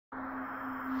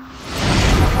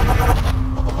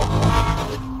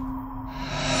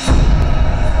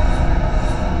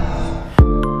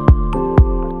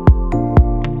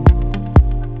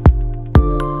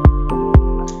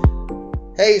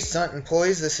Sundt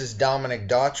employees, this is Dominic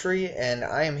Daughtry, and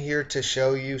I am here to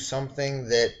show you something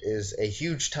that is a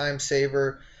huge time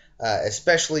saver,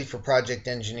 especially for project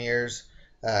engineers.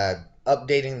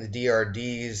 Updating the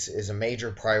DRDs is a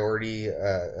major priority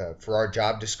for our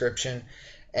job description,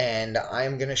 and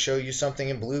I'm going to show you something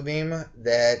in Bluebeam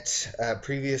that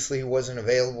previously wasn't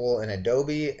available in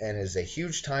Adobe and is a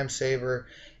huge time saver.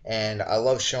 And I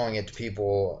love showing it to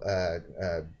people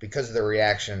because of the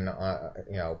reaction,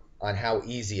 on how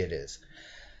easy it is.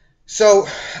 So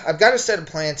I've got a set of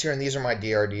plans here, and these are my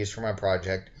DRDs for my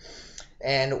project.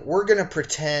 And we're going to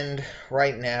pretend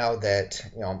right now that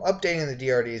I'm updating the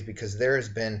DRDs because there has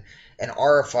been an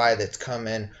RFI that's come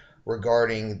in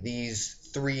regarding these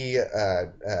three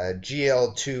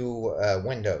GL2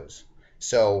 windows.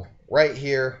 So right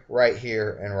here,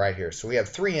 and right here. So we have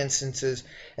three instances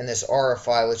in this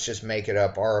RFI. Let's just make it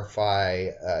up,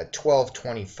 RFI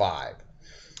 1225.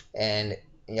 And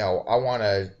I want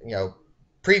to,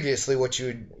 previously what you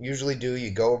would usually do,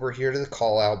 you go over here to the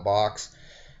call out box.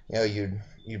 You'd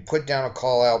put down a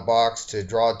call out box to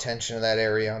draw attention to that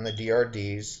area on the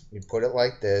DRDs. You put it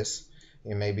like this.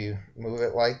 You maybe move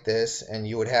it like this, and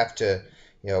you would have to,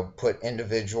 put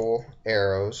individual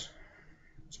arrows.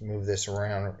 Let's move this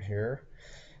around here.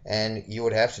 And you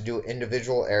would have to do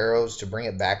individual arrows to bring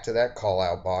it back to that call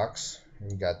out box.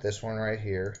 You got this one right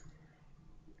here.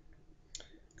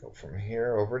 Go from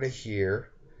here over to here.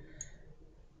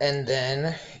 And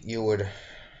then you would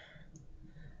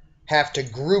have to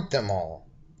group them all.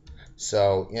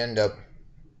 So you end up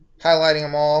highlighting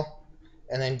them all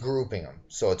and then grouping them.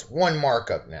 So it's one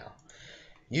markup now.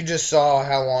 You just saw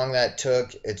how long that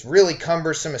took. It's really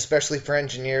cumbersome, especially for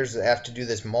engineers that have to do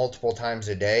this multiple times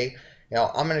a day.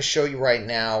 I'm going to show you right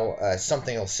now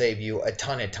something that will save you a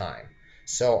ton of time.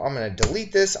 So I'm going to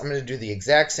delete this. I'm going to do the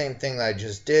exact same thing that I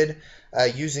just did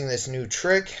using this new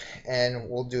trick. And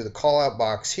we'll do the call out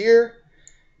box here.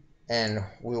 And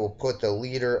we will put the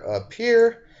leader up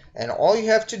here. And all you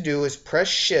have to do is press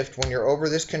shift when you're over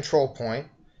this control point,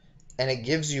 and it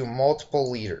gives you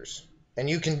multiple leaders. And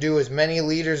you can do as many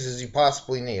leaders as you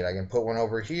possibly need. I can put one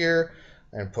over here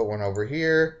and put one over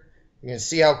here. You can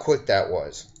see how quick that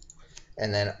was.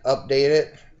 And then update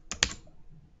it.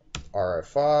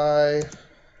 RFI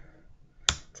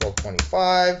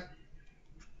 1225.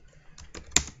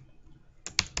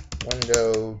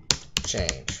 Window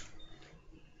change.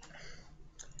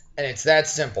 And it's that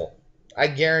simple. I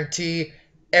guarantee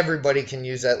everybody can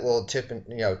use that little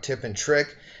tip and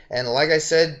trick. And like I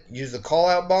said, use the call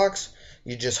out box.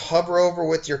 You just hover over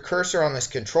with your cursor on this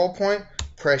control point,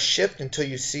 press shift until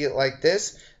you see it like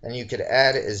this, and you could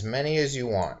add as many as you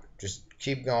want. Just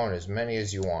keep going as many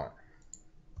as you want.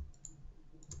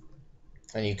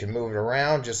 And you can move it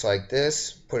around just like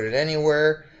this, put it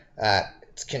anywhere.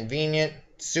 It's convenient,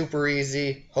 super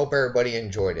easy. Hope everybody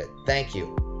enjoyed it. Thank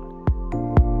you.